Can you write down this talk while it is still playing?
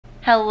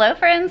Hello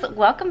friends,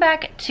 welcome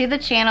back to the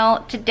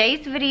channel.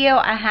 Today's video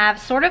I have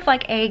sort of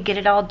like a get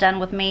it all done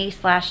with me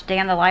 / day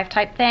in the life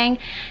type thing.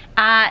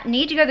 I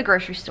need to go to the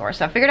grocery store,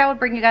 so I figured I would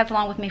bring you guys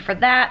along with me for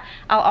that.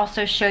 I'll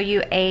also show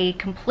you a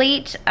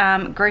complete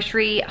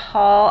grocery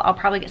haul. I'll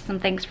probably get some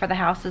things for the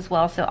house as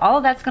well, so all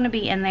of that's going to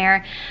be in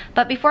there.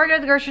 But before I go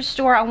to the grocery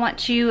store, I want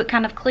to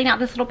kind of clean out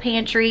this little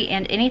pantry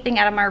and anything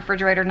out of my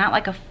refrigerator, not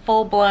like a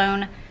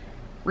full-blown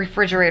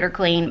refrigerator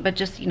clean, but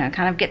just, you know,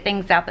 kind of get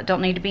things out that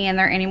don't need to be in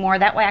there anymore.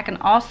 That way I can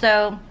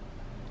also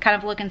kind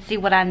of look and see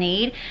what I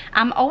need.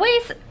 I'm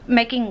always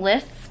making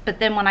lists, but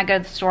then when I go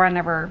to the store I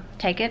never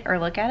take it or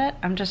look at it.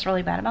 I'm just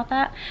really bad about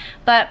that.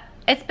 But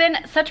it's been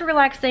such a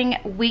relaxing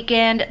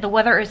weekend. The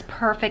weather is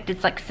perfect.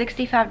 It's like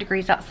 65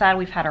 degrees outside.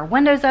 We've had our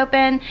windows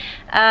open.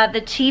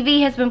 The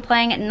TV has been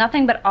playing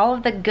nothing but all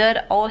of the good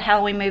old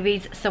Halloween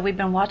movies, so we've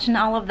been watching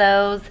all of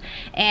those,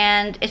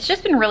 and it's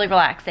just been really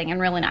relaxing and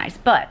really nice.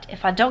 But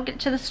if I don't get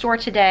to the store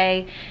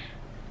today,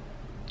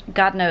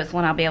 God knows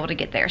when I'll be able to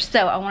get there.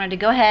 So I wanted to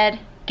go ahead,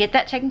 get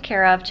that taken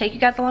care of, take you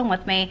guys along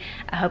with me.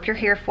 I hope you're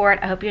here for it.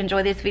 I hope you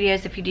enjoy these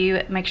videos. If you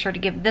do, make sure to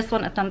give this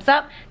one a thumbs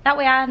up. That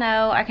way I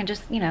know I can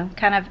just, you know,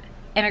 kind of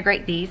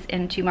integrate these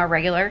into my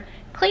regular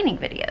cleaning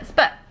videos.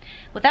 But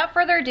without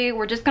further ado,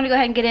 we're just going to go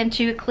ahead and get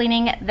into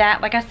cleaning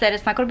that. Like I said,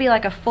 it's not going to be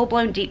like a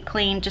full-blown deep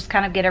clean, just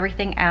kind of get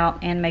everything out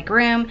and make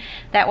room.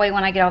 That way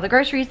when I get all the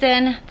groceries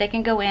in, they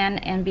can go in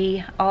and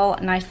be all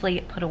nicely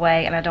put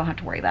away and I don't have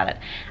to worry about it.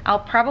 I'll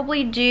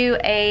probably do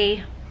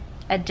a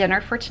dinner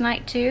for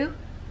tonight too.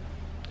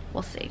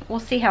 We'll see.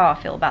 We'll see how I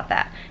feel about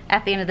that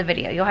at the end of the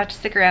video. You'll have to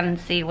stick around and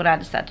see what I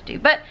decide to do.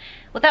 But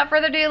without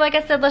further ado, like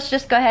I said, let's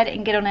just go ahead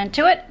and get on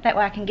into it. That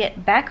way I can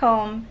get back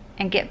home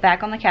and get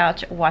back on the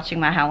couch watching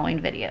my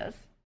Halloween videos.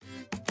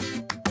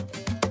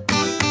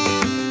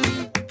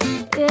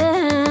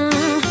 Yeah.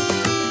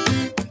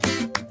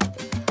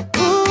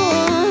 Ooh.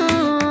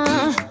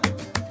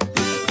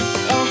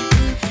 Yeah.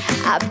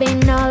 I've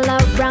been all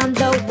around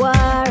the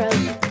world,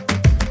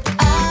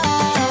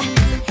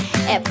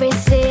 every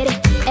city,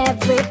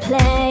 every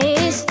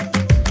place.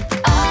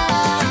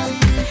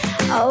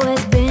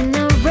 Always been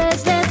a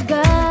restless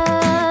girl,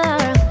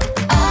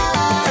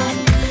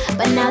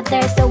 but now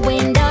there's a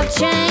wind of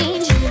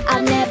change.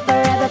 I've never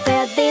ever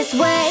felt this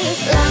way.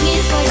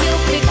 Longing for you,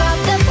 pick up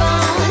the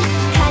phone,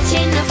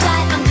 catching a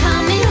flight, I'm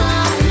coming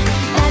home,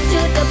 back to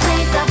the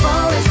place I've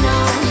always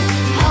known.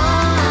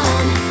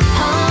 Home,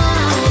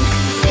 home,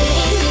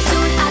 seeing you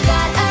soon, I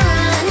gotta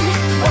run.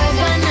 We're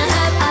gonna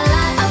have a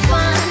lot of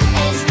fun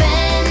and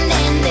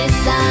spending this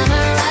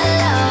summer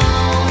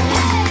alone.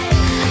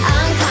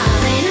 I'm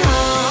coming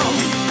home.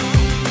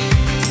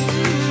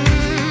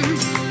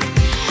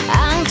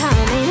 I'm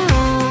coming home.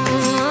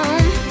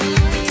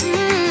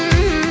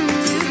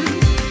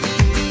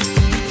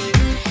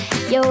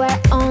 You were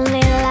only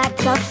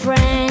like a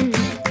friend,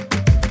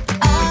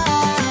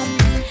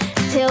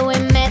 till we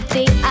met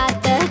the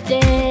other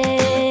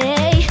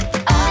day.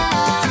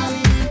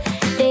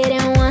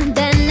 Didn't want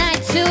the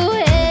night to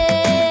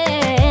end,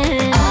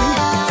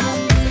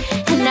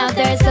 and now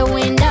there's a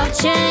wind of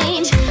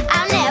change.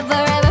 I've never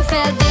ever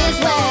felt this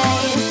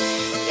way.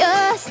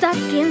 You're stuck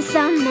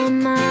inside my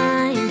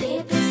mind,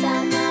 deep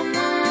inside my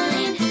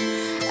mind.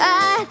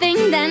 I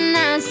think that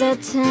now's the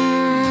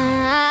time.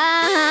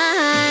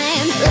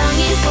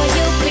 Longing for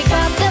you, pick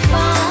up the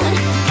phone,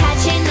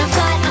 catching a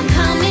flight, I'm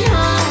coming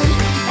home,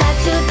 back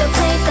to the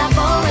place I've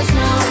always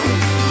known.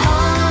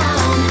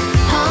 Home,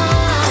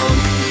 home,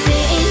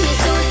 seeing you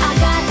soon, I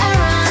gotta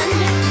run.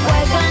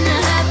 We're gonna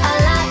have a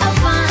lot of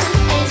fun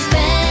and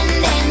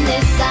spending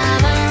this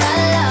summer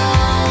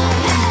alone.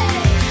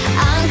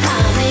 I'm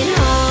coming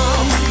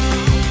home.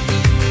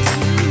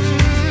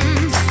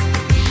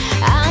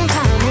 I'm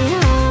coming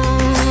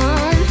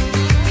home.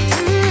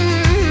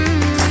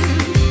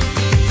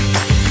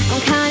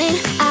 I'm counting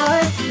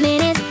hours,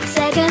 minutes,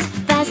 seconds,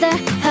 faster,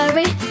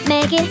 hurry,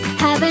 make it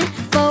happen.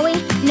 Before we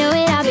knew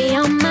it, I'll be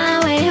on my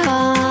way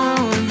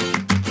home.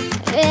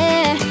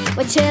 Yeah,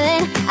 we're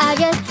chilling, I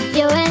just,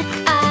 you and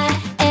I,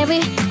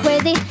 every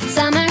crazy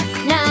summer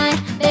night.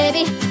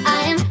 Baby,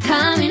 I am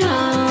coming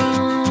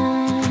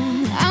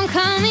home. I'm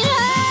coming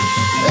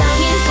home.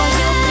 Longing for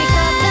you, pick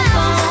up the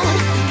phone,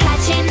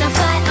 catching a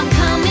flight, I'm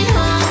coming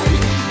home,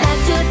 back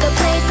to the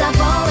place I've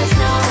always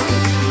known.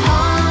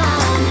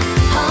 Home,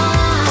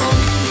 home,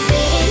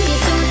 seeing you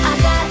soon, I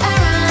gotta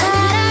run.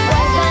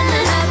 We're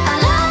gonna have a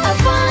lot of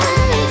fun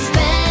and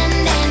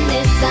spending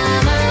this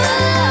summer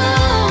alone.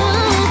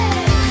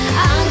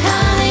 I'm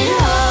coming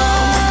home.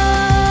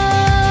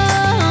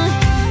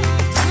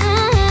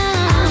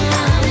 I'm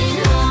coming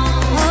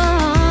home.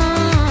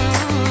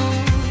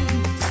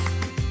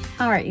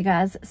 All right, you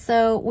guys,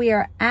 so we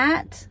are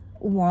at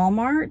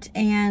Walmart,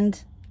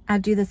 and I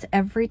do this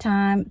every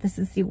time. This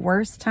is the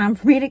worst time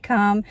for me to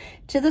come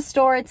to the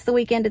store. It's the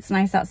weekend, it's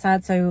nice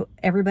outside, so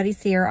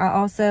everybody's here. I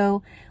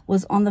also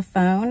was on the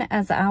phone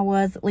as I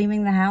was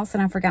leaving the house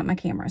and I forgot my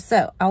camera.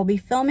 So I'll be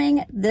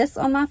filming this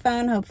on my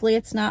phone. Hopefully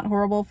it's not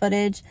horrible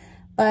footage,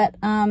 but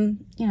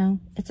you know,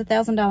 it's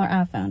 $1,000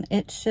 iPhone.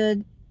 It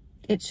should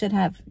it should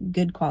have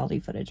good quality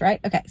footage, right?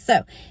 Okay,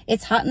 so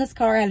it's hot in this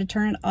car. I had to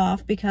turn it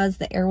off because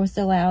the air was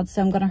so loud.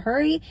 So I'm going to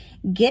hurry,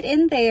 get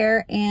in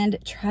there, and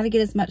try to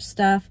get as much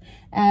stuff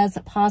as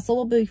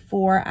possible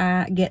before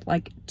I get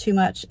like too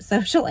much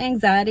social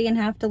anxiety and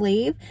have to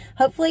leave.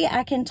 Hopefully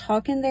I can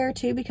talk in there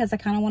too, because I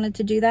kind of wanted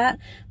to do that,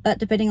 but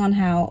depending on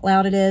how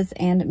loud it is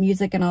and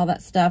music and all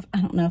that stuff,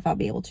 I don't know if I'll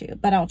be able to,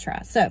 but I'll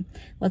try. So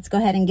let's go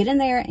ahead and get in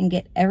there and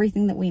get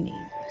everything that we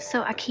need.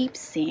 So I keep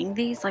seeing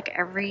these like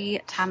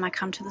every time I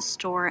come to the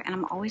store, and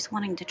I'm always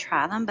wanting to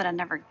try them, but I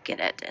never get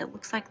it. It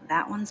looks like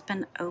that one's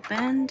been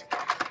opened.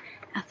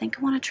 I think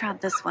I want to try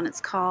this one. It's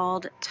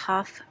called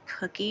Tough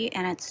Cookie,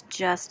 and it's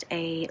just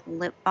a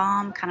lip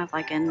balm, kind of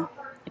like an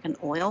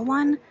oil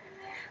one.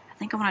 I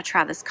think I want to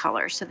try this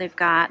color. So they've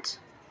got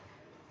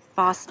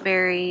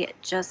Bossberry,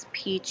 Just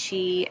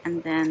Peachy,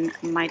 and then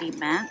Mighty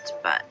Mint,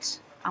 but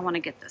I want to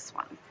get this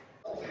one.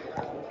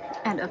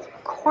 And of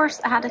course,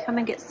 I had to come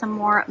and get some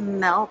more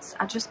melts.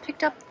 I just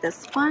picked up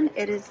this one.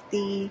 It is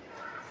the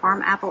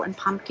Farm Apple and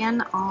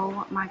Pumpkin.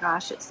 Oh my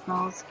gosh, it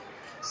smells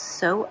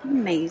so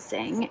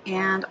amazing.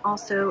 And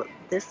also,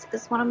 this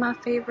is one of my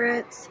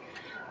favorites.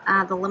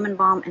 The Lemon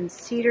Balm and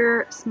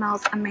Cedar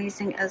smells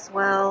amazing as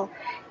well.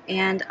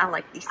 And I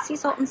like the Sea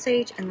Salt and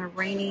Sage and the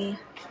Rainy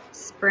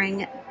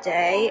Spring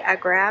Day. I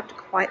grabbed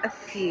quite a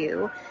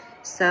few,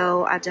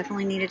 so I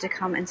definitely needed to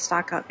come and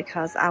stock up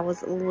because I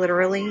was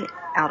literally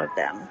out of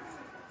them.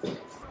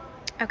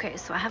 Okay,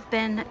 so I have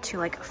been to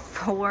like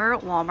 4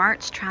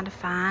 Walmarts trying to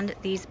find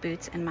these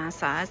boots in my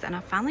size, and I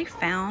finally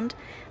found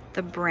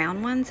the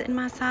brown ones in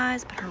my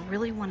size, but I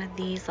really wanted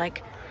these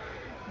like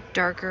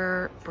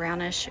darker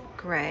brownish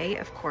gray.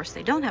 Of course,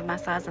 they don't have my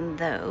size in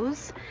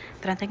those,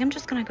 but I think I'm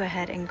just gonna go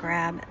ahead and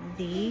grab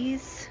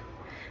these.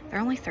 They're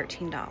only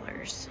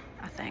 $13,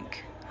 I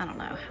think. I don't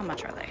know. How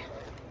much are they?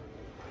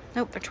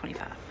 Nope, they're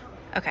 $25.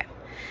 Okay,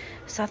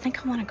 so I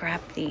think I want to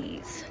grab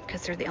these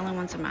because they're the only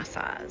ones in my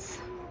size,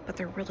 but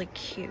they're really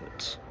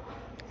cute.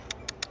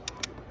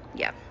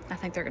 Yeah, I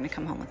think they're gonna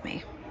come home with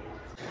me.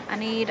 I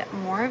need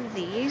more of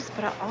these,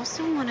 but I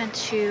also wanted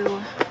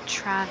to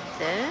try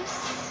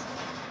this.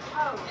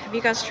 Have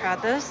you guys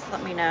tried this?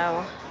 Let me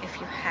know if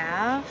you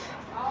have.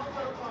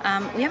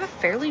 We have a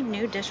fairly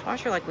new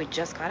dishwasher, like we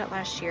just got it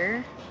last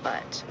year,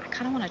 but I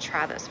kind of want to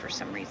try this for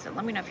some reason.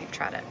 Let me know if you've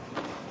tried it.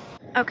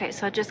 Okay,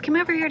 so I just came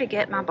over here to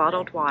get my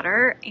bottled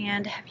water,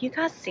 and have you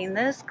guys seen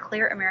this?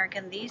 Clear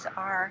American. These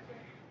are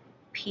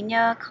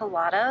pina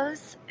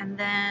coladas, and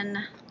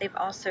then they've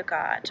also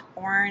got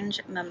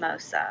orange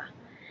mimosa.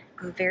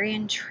 I'm very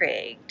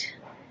intrigued.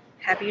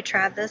 Have you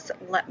tried this?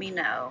 Let me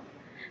know.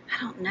 I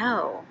don't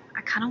know.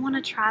 I kind of want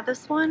to try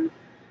this one,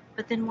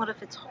 but then what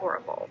if it's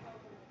horrible?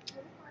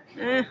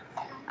 I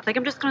think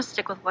I'm just going to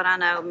stick with what I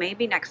know.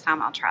 Maybe next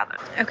time I'll try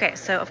this. Okay,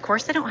 so of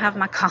course I don't have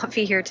my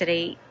coffee here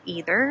today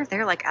either.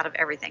 They're like out of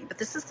everything, but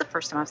this is the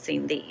first time I've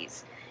seen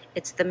these.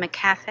 It's the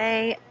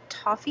McCafe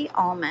Toffee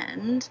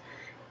Almond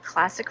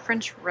Classic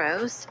French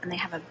Roast, and they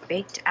have a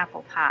baked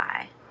apple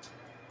pie.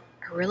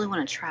 I really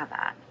want to try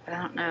that, but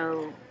I don't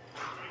know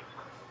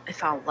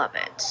if I'll love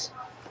it.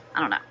 I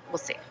don't know. We'll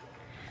see.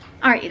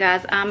 All right, you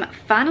guys, I'm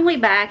finally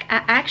back.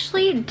 I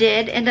actually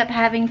did end up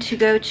having to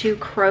go to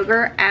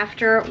Kroger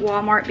after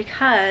Walmart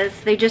because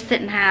they just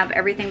didn't have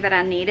everything that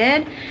I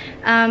needed.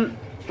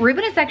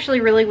 Ruben is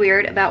actually really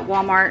weird about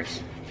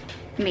Walmart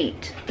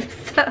meat.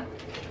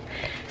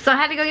 So I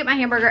had to go get my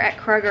hamburger at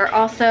Kroger.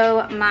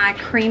 Also, my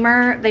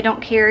creamer, they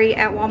don't carry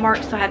at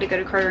Walmart, so I had to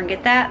go to Kroger and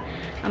get that.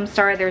 I'm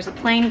sorry, there's a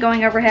plane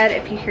going overhead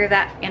if you hear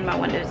that, and my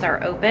windows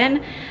are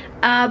open.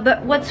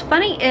 But what's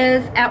funny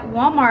is at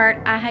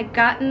Walmart, I had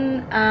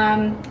gotten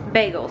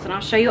bagels, and I'll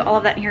show you all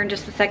of that here in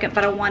just a second,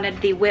 but I wanted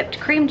the whipped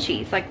cream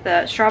cheese, like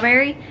the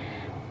strawberry,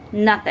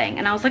 nothing.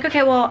 And I was like,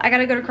 okay, well, I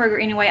gotta go to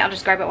Kroger anyway, I'll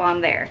just grab it while I'm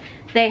there.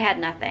 They had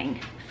nothing.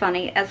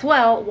 Funny as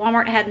well,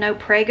 Walmart had no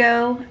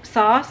Prego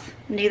sauce,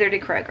 neither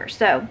did Kroger,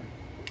 so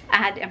I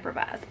had to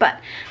improvise. But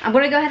I'm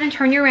gonna go ahead and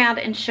turn you around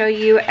and show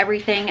you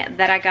everything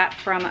that I got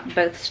from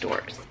both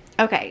stores.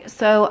 Okay,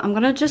 so I'm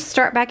gonna just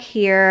start back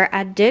here.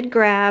 I did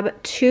grab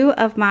 2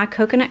 of my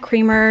coconut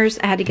creamers.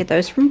 I had to get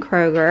those from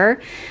Kroger.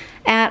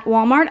 At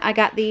Walmart, I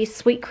got the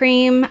sweet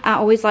cream. I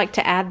always like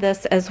to add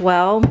this as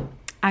well.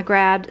 I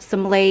grabbed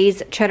some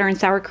Lay's cheddar and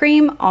sour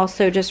cream,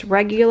 also just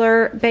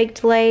regular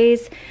baked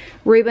Lay's.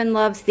 Ruben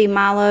loves the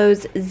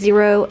Milo's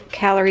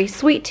 0-calorie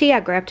sweet tea.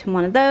 I grabbed him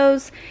one of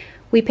those.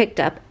 We picked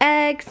up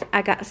eggs.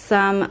 I got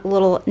some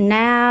little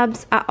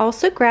nabs. I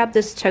also grabbed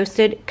this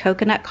toasted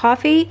coconut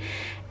coffee,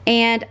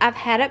 and I've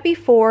had it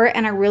before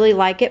and I really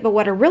like it, but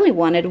what I really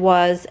wanted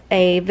was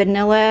a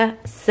vanilla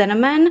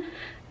cinnamon,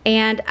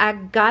 and I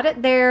got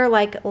it there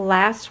like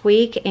last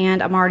week,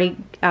 and I've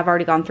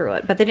already gone through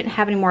it, but they didn't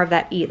have any more of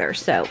that either,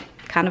 so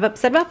kind of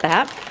upset about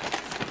that.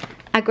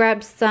 I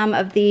grabbed some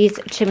of these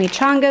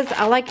chimichangas.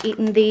 I like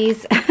eating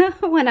these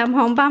when I'm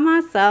home by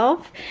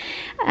myself.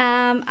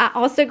 I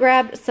also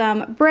grabbed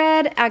some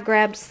bread. I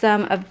grabbed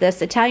some of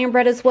this Italian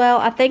bread as well.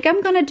 I think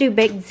I'm going to do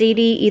baked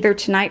ziti either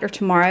tonight or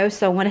tomorrow,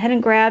 so I went ahead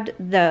and grabbed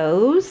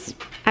those.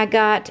 I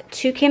got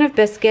 2 cans of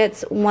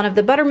biscuits, 1 of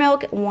the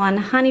buttermilk, 1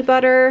 honey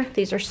butter.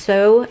 These are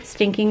so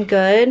stinking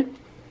good.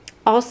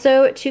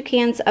 Also, 2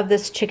 cans of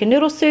this chicken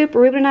noodle soup.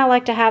 Ruben and I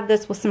like to have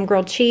this with some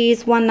grilled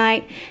cheese one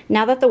night.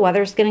 Now that the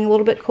weather's getting a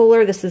little bit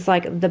cooler, this is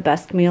like the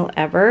best meal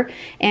ever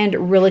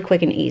and really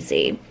quick and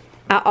easy.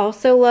 I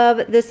also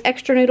love this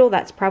extra noodle.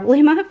 That's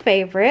probably my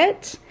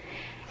favorite.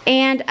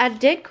 And I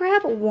did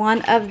grab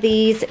 1 of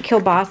these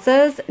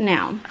kielbasas.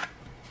 Now,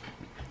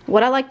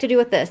 what I like to do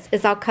with this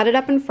is I'll cut it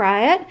up and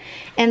fry it,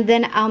 and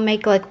then I'll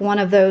make like one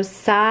of those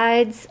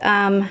sides,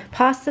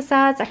 pasta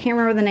sides. I can't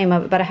remember the name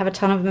of it, but I have a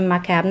ton of them in my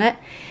cabinet.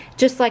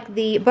 Just like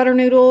the butter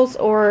noodles,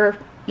 or,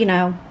 you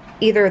know,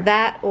 either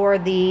that or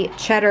the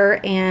cheddar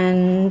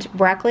and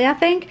broccoli, I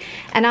think.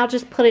 And I'll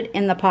just put it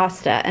in the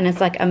pasta, and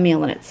it's like a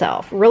meal in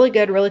itself. Really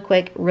good, really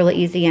quick, really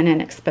easy, and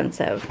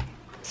inexpensive.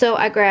 So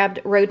I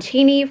grabbed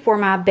rotini for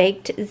my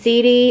baked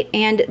ziti,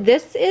 and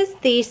this is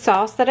the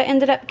sauce that I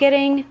ended up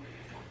getting.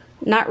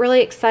 Not really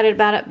excited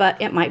about it,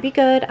 but it might be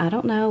good. I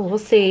don't know. We'll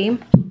see.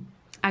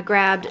 I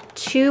grabbed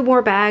 2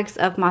 more bags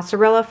of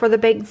mozzarella for the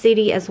baked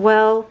ziti as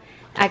well.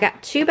 I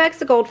got 2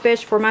 bags of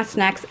goldfish for my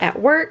snacks at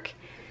work.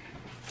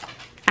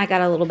 I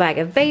got a little bag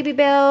of baby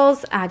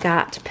bells. I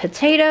got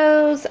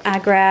potatoes. I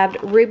grabbed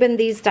Ruben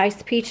these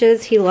diced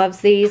peaches. He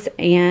loves these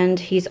and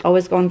he's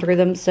always going through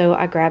them, so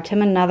I grabbed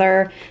him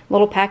another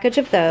little package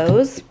of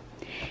those.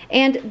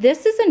 And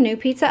this is a new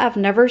pizza. I've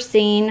never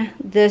seen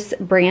this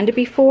brand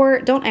before.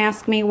 Don't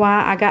ask me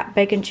why I got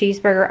bacon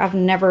cheeseburger. I've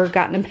never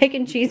gotten a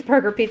bacon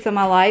cheeseburger pizza in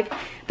my life,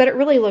 but it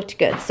really looked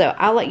good, so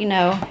I'll let you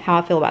know how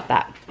I feel about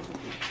that.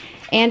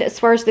 And as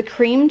far as the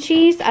cream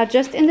cheese, I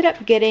just ended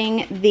up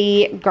getting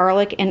the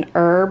garlic and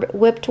herb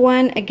whipped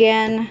one.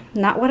 Again,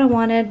 not what I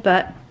wanted,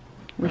 but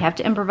we have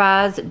to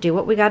improvise, do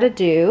what we got to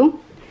do.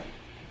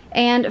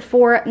 And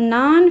for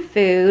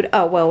non-food,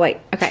 oh, well, wait.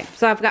 Okay,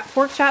 so I've got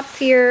pork chops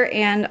here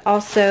and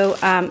also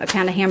a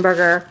pound of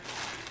hamburger,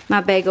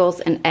 my bagels,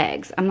 and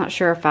eggs. I'm not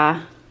sure if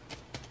I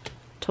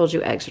told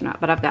you eggs or not,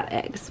 but I've got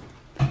eggs.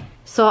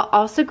 So I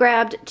also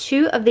grabbed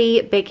 2 of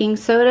the baking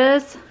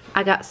sodas.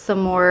 I got some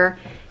more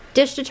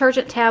dish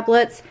detergent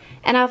tablets,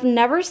 and I've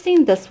never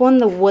seen this one,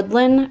 the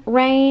Woodland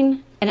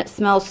Rain, and it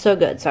smells so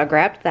good, so I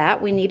grabbed that.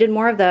 We needed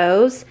more of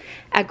those.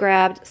 I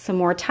grabbed some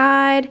more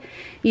Tide.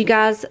 You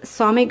guys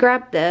saw me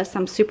grab this.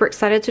 I'm super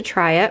excited to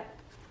try it.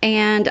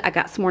 And I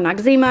got some more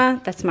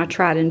Noxzema. That's my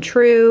tried and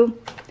true.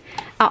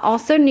 I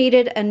also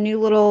needed a new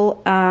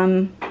little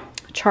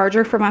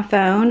charger for my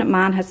phone.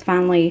 Mine has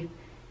finally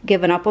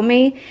given up on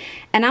me,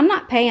 and I'm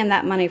not paying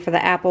that money for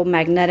the Apple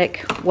magnetic,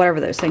 whatever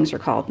those things are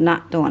called.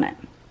 Not doing it.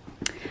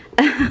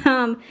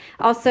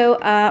 Also,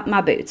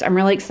 my boots. I'm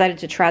really excited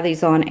to try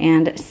these on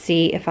and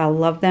see if I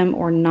love them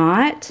or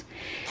not.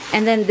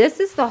 And then this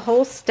is the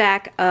whole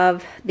stack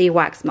of the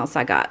wax melts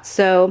I got.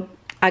 So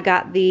I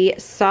got the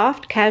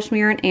soft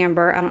cashmere and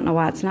amber. I don't know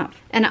why it's not.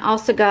 And I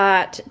also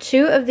got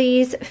 2 of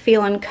these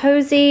Feelin'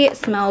 Cozy. It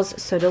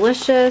smells so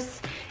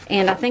delicious.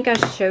 And I think I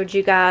showed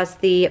you guys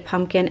the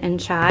pumpkin and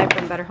chive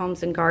from Better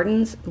Homes and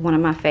Gardens, one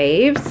of my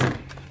faves.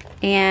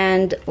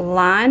 And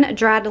Line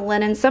dried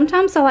linen.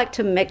 Sometimes I like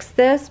to mix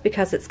this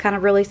because it's kind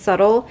of really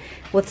subtle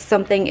with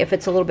something if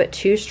it's a little bit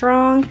too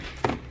strong.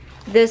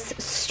 This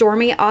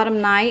Stormy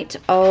Autumn Night,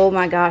 oh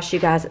my gosh, you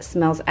guys, it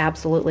smells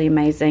absolutely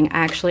amazing. I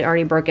actually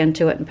already broke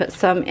into it and put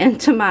some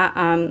into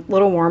my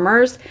little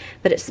warmers,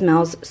 but it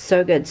smells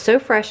so good, so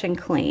fresh and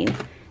clean.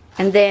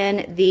 And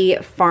then the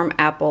Farm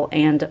Apple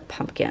and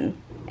Pumpkin.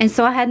 And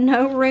so I had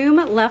no room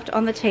left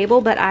on the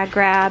table, but I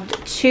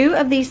grabbed 2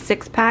 of these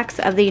 6-packs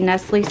of the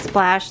Nestle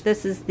Splash.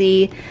 This is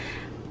the,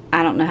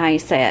 I don't know how you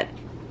say it,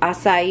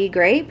 acai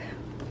grape.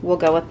 We'll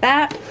go with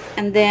that.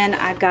 And then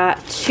I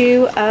got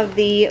 2 of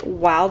the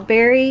Wild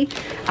Berry.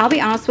 I'll be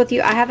honest with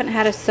you, I haven't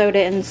had a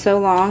soda in so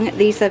long.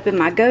 These have been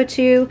my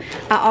go-to.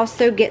 I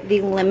also get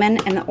the lemon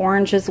and the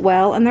orange as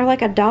well, and they're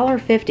like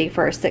 $1.50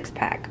 for a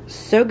 6-pack.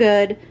 So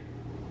good.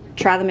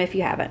 Try them if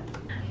you haven't.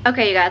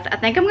 Okay, you guys, I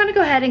think I'm gonna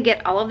go ahead and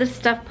get all of this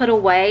stuff put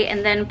away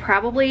and then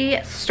probably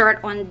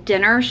start on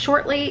dinner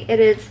shortly. It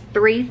is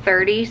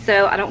 3:30,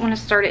 so I don't want to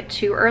start it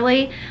too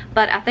early,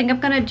 but I think I'm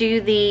gonna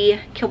do the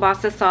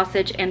kielbasa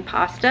sausage and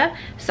pasta,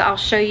 so I'll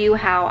show you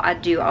how I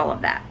do all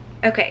of that.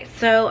 Okay,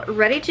 so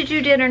ready to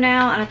do dinner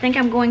now, and I think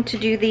I'm going to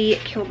do the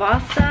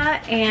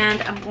kielbasa,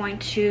 and I'm going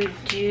to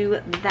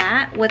do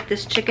that with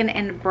this chicken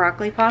and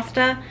broccoli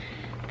pasta.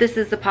 This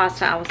is the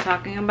pasta I was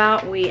talking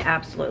about. We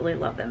absolutely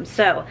love them.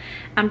 So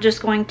I'm just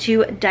going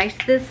to dice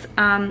this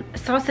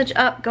sausage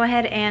up, go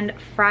ahead and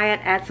fry it,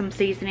 add some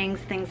seasonings,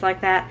 things like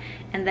that,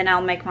 and then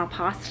I'll make my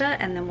pasta,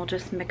 and then we'll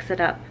just mix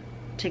it up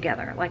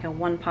together like a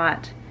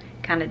one-pot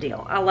kind of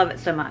deal. I love it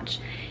so much.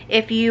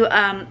 If you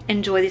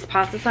enjoy these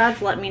pasta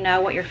sides, let me know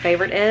what your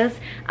favorite is.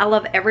 I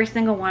love every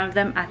single one of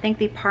them. I think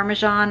the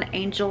Parmesan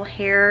angel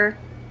hair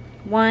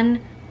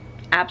one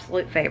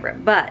absolute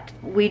favorite. But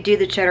we do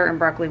the cheddar and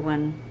broccoli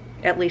one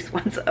at least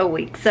once a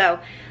week. So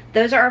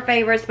those are our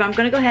favorites, but I'm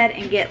gonna go ahead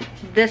and get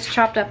this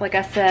chopped up, like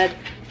I said,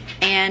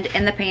 and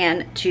in the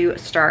pan to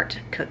start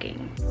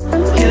cooking.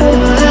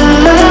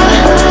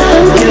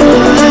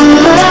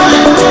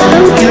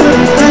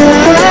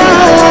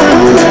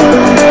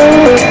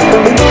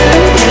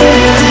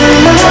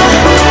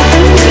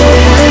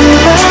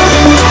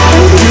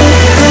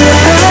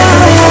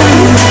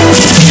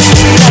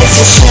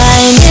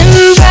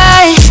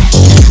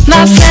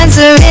 My friends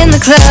are in the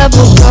club,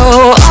 we'll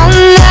go all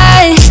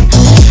night.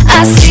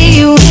 I see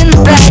you in the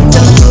back,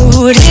 the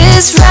mood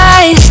is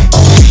right.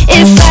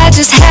 If I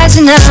just had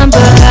your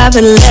number, I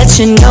would let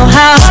you know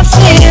how I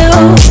feel.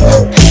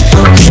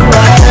 You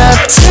walk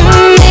up to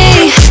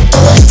me,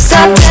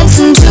 start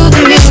dancing to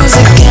the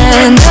music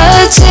and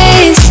the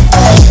chase.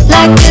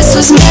 Like this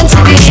was meant to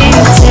be.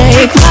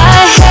 Take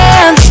my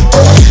hand,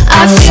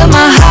 I feel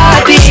my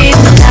heart beat,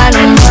 and I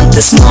don't want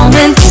this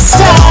moment to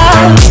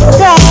stop.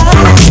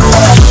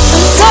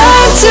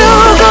 Time to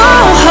go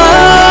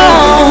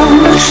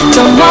home,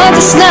 don't want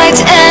this night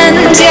to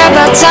end. Yeah,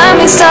 about time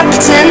we stop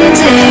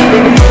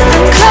pretending.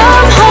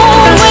 Come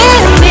home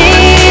with me,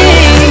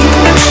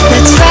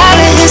 let's write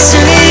a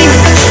history.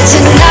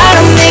 Tonight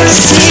I'll make you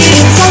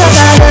see. It's all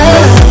about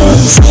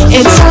us,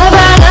 it's all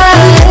about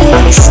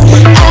us.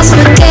 As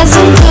we're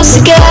dancing close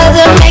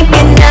together,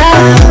 making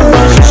out.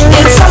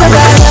 It's all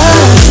about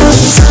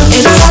us,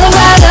 it's all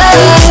about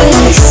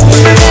us.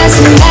 There's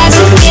some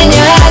magic in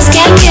your eyes,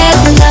 can't get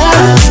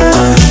enough.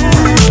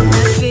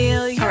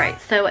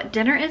 Alright, so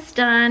dinner is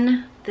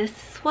done. This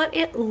is what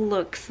it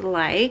looks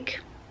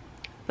like.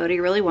 Bodhi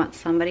really wants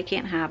some, but he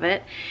can't have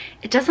it.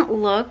 It doesn't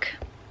look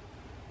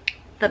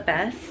the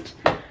best,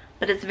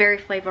 but it's very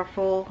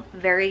flavorful,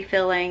 very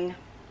filling,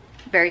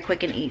 very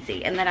quick and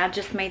easy. And then I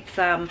just made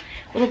some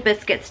little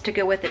biscuits to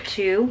go with it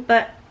too,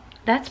 but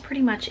that's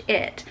pretty much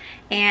it.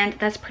 And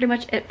that's pretty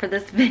much it for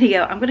this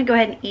video. I'm gonna go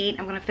ahead and eat.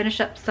 I'm gonna finish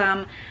up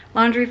some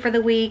laundry for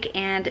the week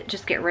and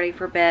just get ready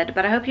for bed.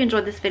 But I hope you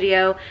enjoyed this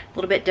video, a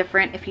little bit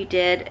different. If you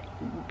did,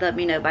 let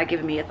me know by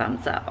giving me a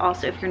thumbs up.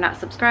 Also, if you're not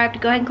subscribed,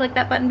 go ahead and click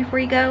that button before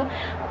you go.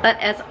 But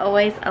as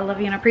always, I love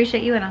you and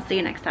appreciate you, and I'll see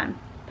you next time.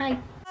 Bye.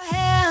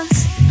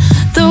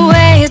 The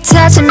way you're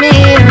touching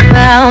me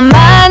around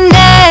my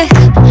neck,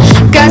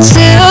 got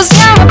chills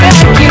down my back,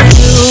 you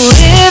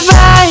do it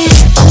right.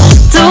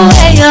 The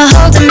way you're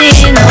holding me,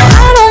 no,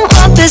 I don't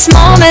want this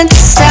moment to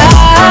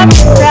stop.